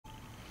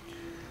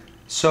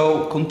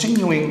So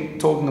continuing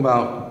talking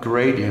about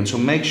gradient, so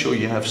make sure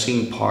you have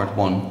seen part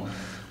 1.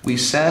 We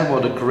said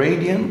what a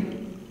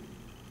gradient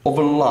of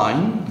a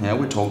line, yeah,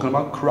 we're talking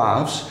about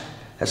graphs,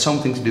 has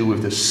something to do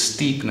with the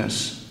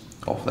steepness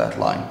of that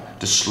line.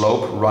 The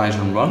slope, rise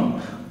and run,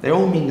 they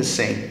all mean the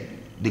same,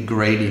 the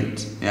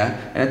gradient,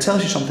 yeah, and it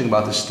tells you something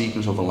about the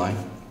steepness of a line.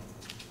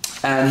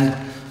 And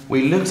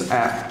we looked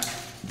at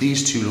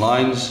these two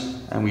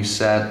lines and we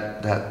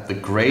said that the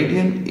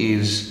gradient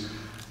is,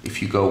 if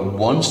you go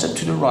one step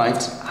to the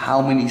right,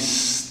 how many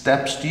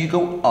steps do you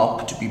go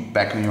up to be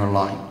back on your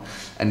line?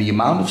 And the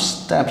amount of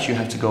steps you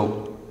have to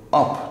go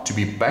up to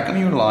be back on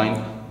your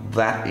line,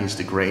 that is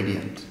the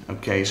gradient.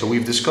 Okay, so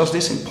we've discussed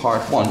this in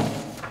part 1.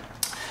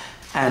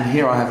 And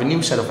here I have a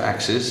new set of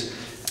axes,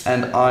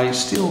 and I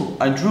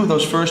drew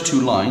those first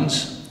two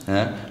lines,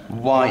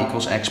 y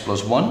equals x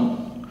plus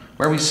 1,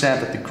 where we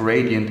said that the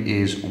gradient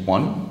is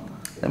 1.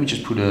 Let me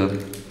just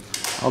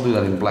I'll do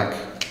that in black.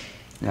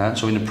 Yeah,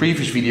 so in the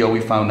previous video we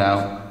found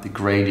out the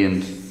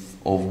gradient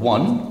of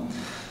 1,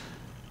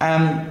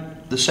 and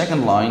the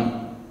second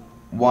line,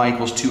 y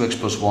equals 2x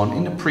plus 1,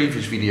 in the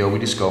previous video we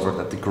discovered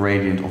that the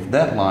gradient of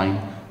that line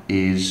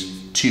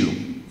is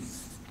 2.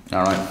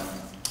 Alright,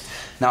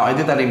 now I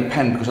did that in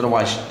pen because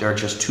otherwise there are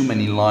just too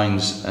many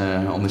lines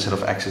on this set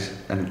of axes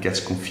and it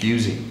gets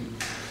confusing.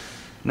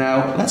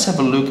 Now let's have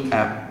a look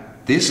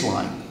at this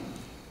line.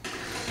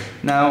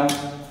 Now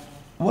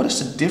what is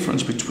the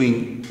difference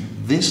between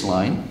this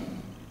line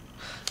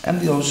and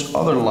those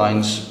other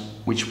lines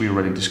which we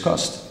already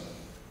discussed?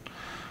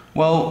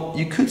 Well,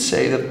 you could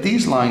say that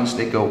these lines,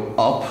 they go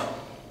up.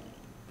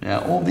 Yeah,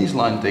 all these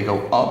lines, they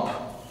go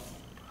up,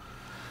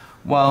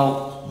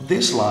 while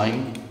this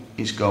line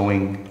is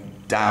going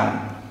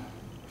down.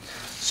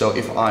 So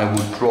if I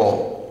would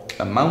draw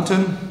a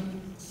mountain,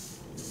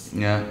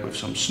 yeah, with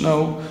some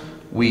snow,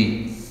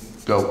 we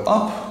go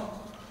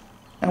up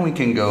and we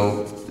can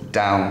go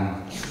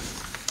down.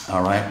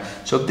 All right,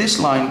 so this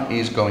line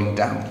is going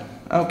down.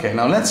 Okay,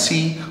 now let's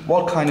see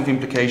what kind of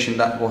implication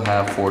that will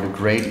have for the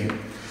gradient.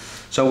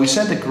 So we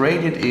said the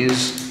gradient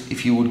is,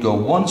 if you would go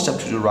one step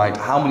to the right,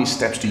 how many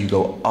steps do you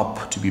go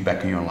up to be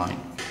back on your line?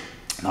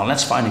 Now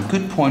let's find a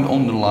good point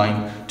on the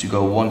line to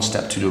go one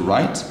step to the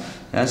right.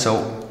 And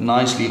so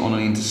nicely on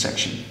an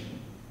intersection.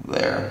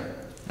 There.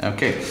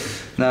 Okay,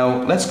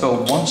 now let's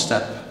go one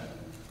step.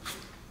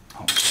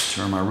 I'll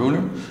turn my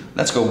ruler.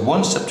 Let's go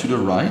one step to the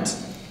right.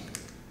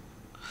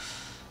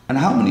 And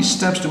how many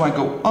steps do I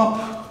go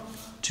up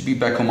to be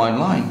back on my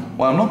line?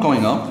 Well, I'm not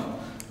going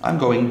up, I'm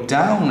going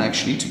down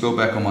actually to go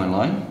back on my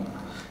line.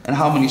 And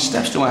how many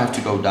steps do I have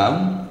to go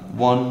down?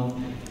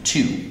 1,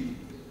 2.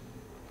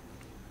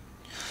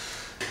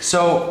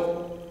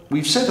 So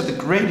we've said that the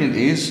gradient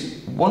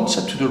is one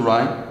step to the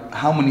right,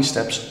 how many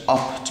steps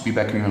up to be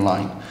back on your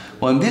line?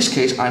 Well, in this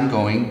case I'm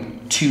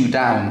going 2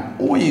 down,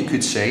 or you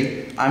could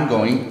say I'm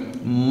going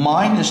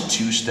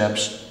 -2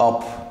 steps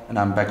up and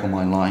I'm back on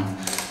my line.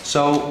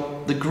 So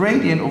the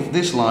gradient of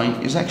this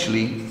line is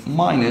actually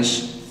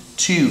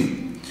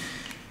 -2.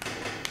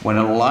 When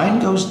a line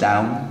goes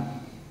down,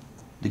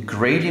 the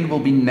gradient will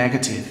be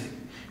negative,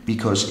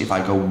 because if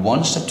I go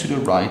one step to the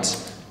right,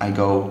 I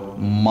go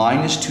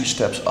 -2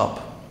 steps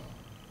up.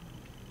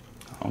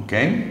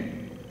 Okay,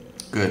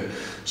 good.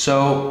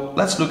 So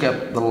let's look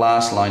at the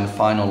last line, the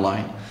final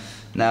line.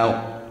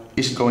 Now,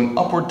 is it going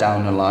up or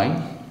down the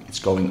line? It's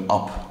going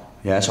up.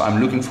 Yeah, so I'm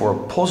looking for a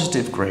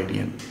positive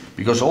gradient,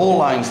 because all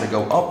lines that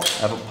go up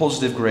have a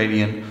positive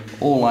gradient,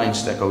 all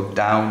lines that go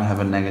down have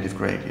a negative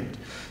gradient.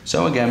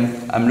 So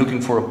again, I'm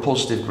looking for a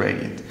positive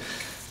gradient.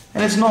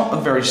 And it's not a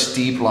very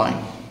steep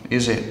line,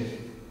 is it?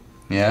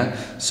 Yeah,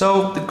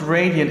 so the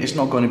gradient is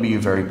not going to be a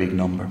very big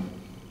number.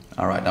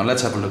 Alright, now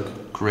let's have a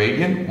look.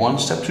 Gradient, one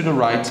step to the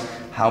right,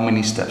 how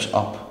many steps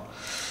up?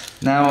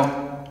 Now,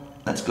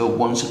 let's go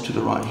one step to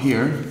the right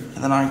here,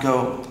 and then I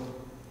go,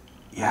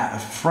 yeah, a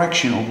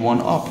fraction of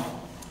 1 up.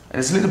 And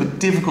it's a little bit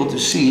difficult to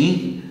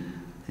see.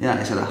 Yeah,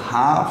 is it a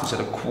half? Is it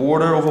a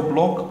quarter of a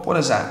block? What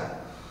is that?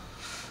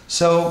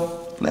 So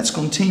let's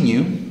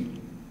continue.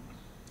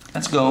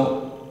 Let's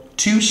go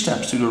 2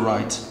 steps to the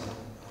right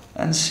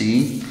and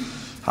see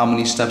how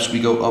many steps we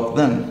go up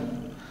then.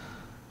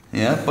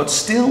 Yeah, but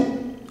still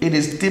it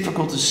is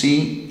difficult to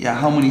see, yeah,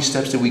 how many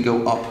steps do we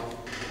go up.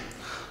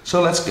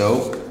 So let's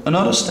go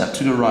another step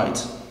to the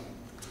right.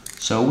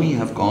 So we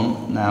have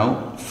gone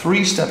now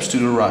 3 steps to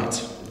the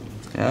right.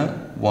 Yeah,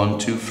 1,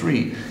 2,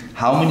 3.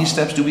 How many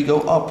steps do we go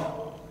up?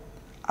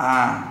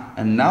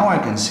 And now I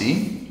can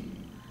see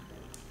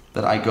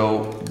that I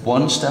go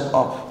 1 step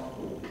up.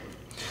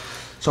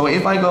 So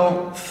if I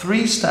go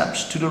 3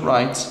 steps to the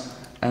right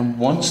and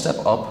 1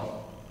 step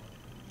up,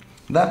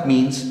 that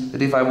means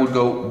that if I would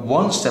go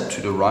 1 step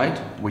to the right,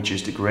 which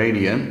is the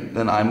gradient,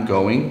 then I'm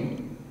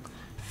going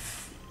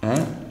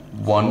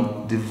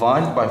 1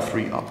 divided by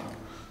 3 up.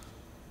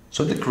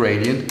 So the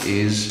gradient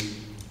is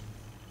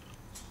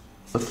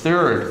a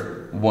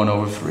third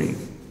 1/3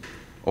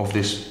 of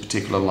this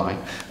particular line.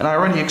 And I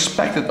already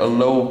expected a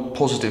low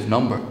positive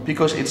number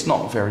because it's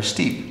not very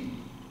steep.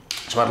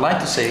 So I'd like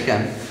to say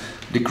again,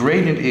 the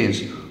gradient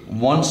is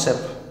one step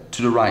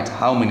to the right,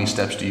 how many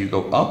steps do you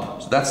go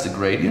up? So that's the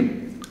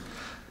gradient.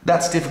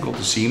 That's difficult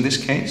to see in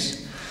this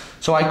case.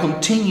 So I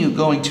continue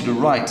going to the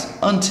right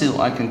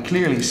until I can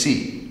clearly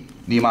see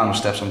the amount of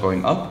steps I'm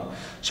going up.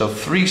 So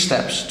 3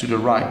 steps to the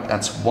right,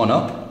 that's 1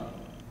 up.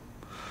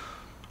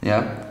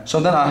 Yeah. So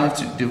then I have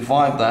to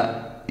divide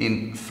that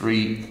in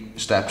 3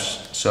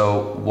 steps.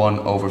 So 1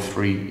 over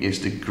 3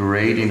 is the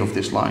gradient of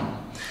this line.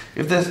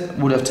 If that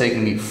would have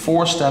taken me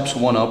 4 steps,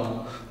 1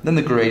 up, then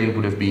the gradient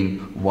would have been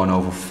 1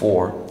 over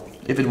 4.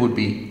 If it would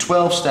be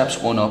 12 steps,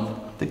 1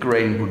 up, the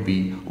gradient would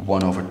be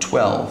 1 over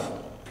 12.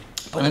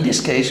 But in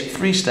this case,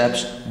 3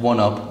 steps, 1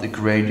 up, the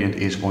gradient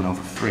is 1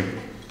 over 3.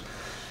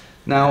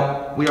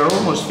 Now, we are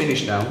almost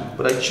finished now,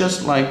 but I'd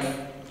just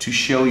like to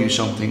show you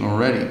something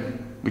already,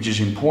 which is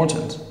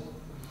important.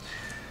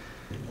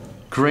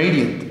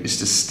 Gradient is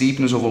the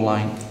steepness of a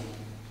line.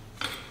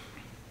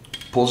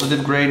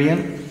 Positive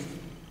gradient,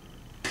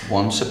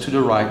 1 step to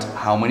the right,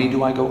 how many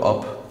do I go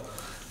up?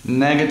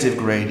 Negative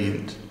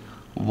gradient,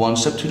 1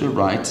 step to the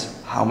right,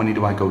 how many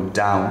do I go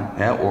down?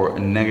 Yeah, or a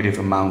negative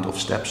amount of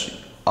steps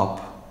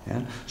up.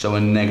 Yeah? So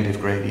a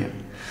negative gradient.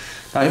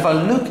 Now if I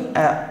look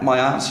at my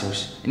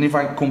answers and if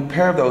I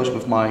compare those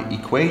with my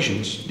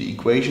equations, the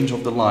equations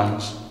of the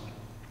lines,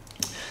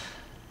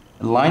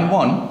 line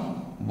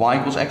 1, y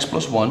equals x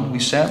plus 1, we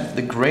said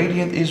the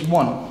gradient is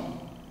 1.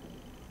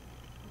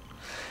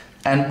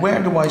 And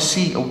where do I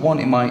see a 1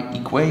 in my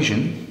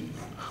equation?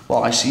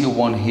 Well, I see a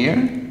 1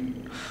 here,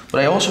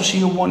 but I also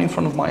see a 1 in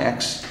front of my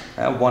x,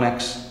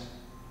 1x.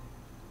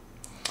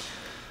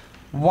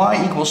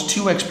 Y equals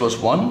 2x plus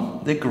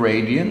 1, the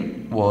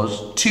gradient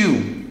was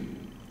 2.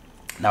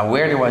 Now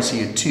where do I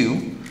see a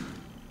 2?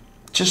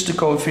 Just the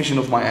coefficient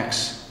of my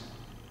x.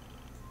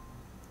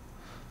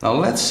 Now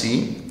let's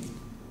see,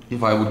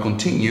 if I would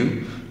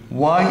continue,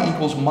 y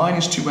equals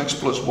minus 2x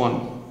plus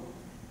 1,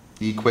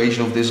 the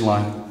equation of this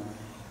line.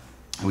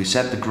 We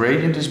said the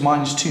gradient is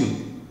minus 2.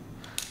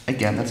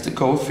 Again, that's the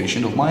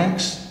coefficient of my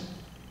x.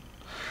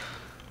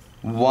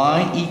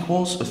 Y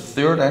equals a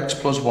third x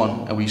plus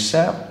 1, and we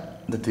said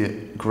that the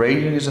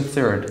gradient is a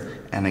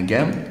third, and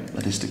again,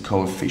 that is the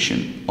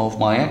coefficient of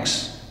my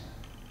x.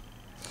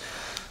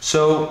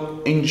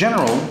 So, in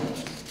general,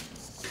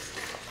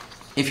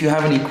 if you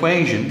have an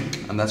equation,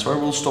 and that's where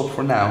we'll stop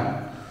for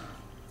now,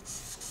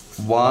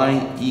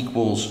 y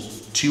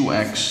equals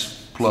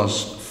 2x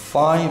plus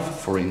 5,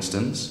 for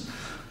instance,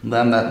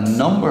 then that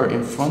number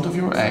in front of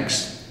your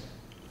x,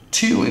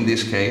 2 in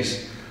this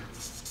case,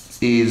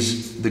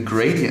 is the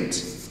gradient.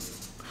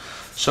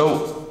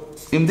 So,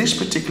 in this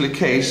particular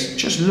case,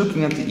 just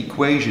looking at the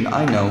equation,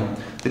 I know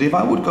that if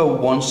I would go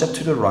 1 step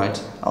to the right,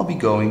 I'll be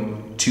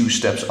going 2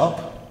 steps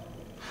up.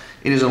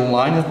 It is a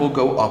line that will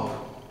go up.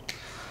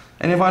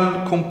 And if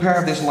I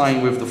compare this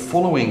line with the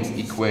following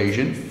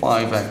equation,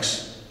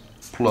 5x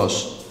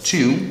plus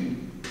 2,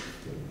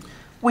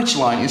 which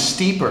line is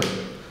steeper?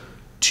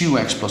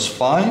 2x plus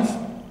 5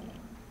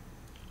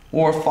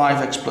 or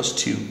 5x plus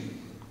 2?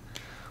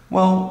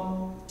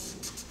 Well,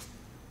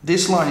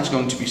 this line is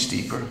going to be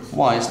steeper.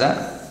 Why is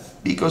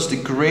that? Because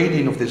the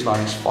gradient of this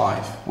line is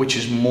 5, which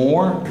is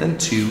more than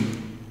 2.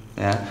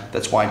 Yeah,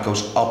 that's why it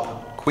goes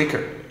up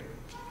quicker.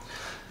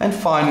 And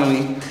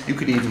finally, you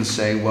could even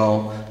say,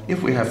 well,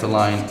 if we have the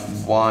line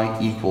y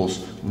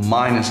equals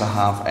minus a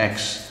half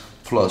x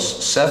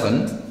plus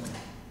 7,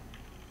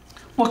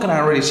 what can I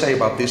already say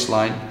about this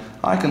line?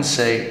 I can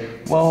say,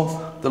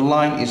 well, the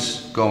line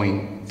is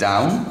going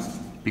down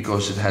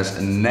because it has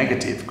a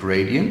negative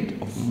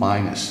gradient of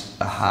minus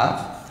a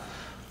half,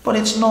 but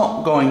it's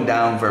not going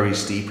down very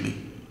steeply.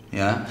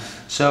 Yeah,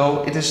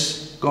 so it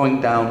is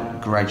going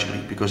down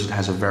gradually because it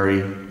has a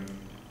very,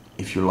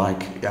 if you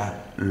like,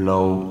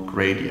 low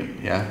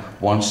gradient. Yeah,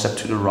 1 step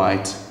to the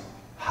right,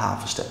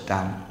 half a step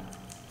down.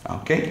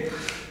 Okay,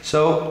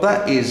 so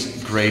that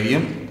is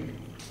gradient,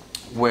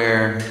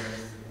 where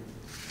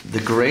the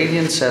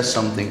gradient says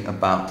something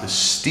about the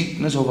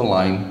steepness of a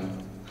line.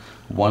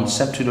 1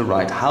 step to the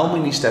right, how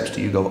many steps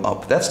do you go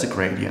up? That's the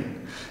gradient.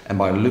 And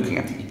by looking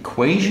at the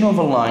equation of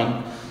a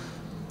line,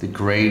 the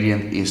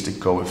gradient is the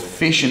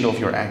coefficient of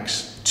your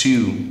x.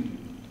 2,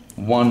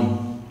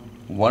 1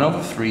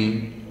 over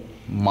 3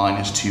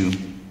 minus 2.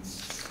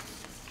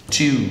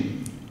 2,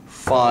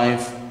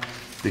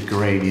 5, the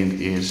gradient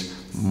is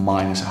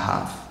minus a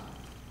half.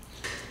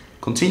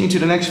 Continue to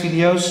the next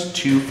videos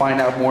to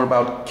find out more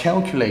about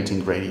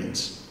calculating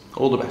gradients.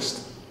 All the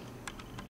best.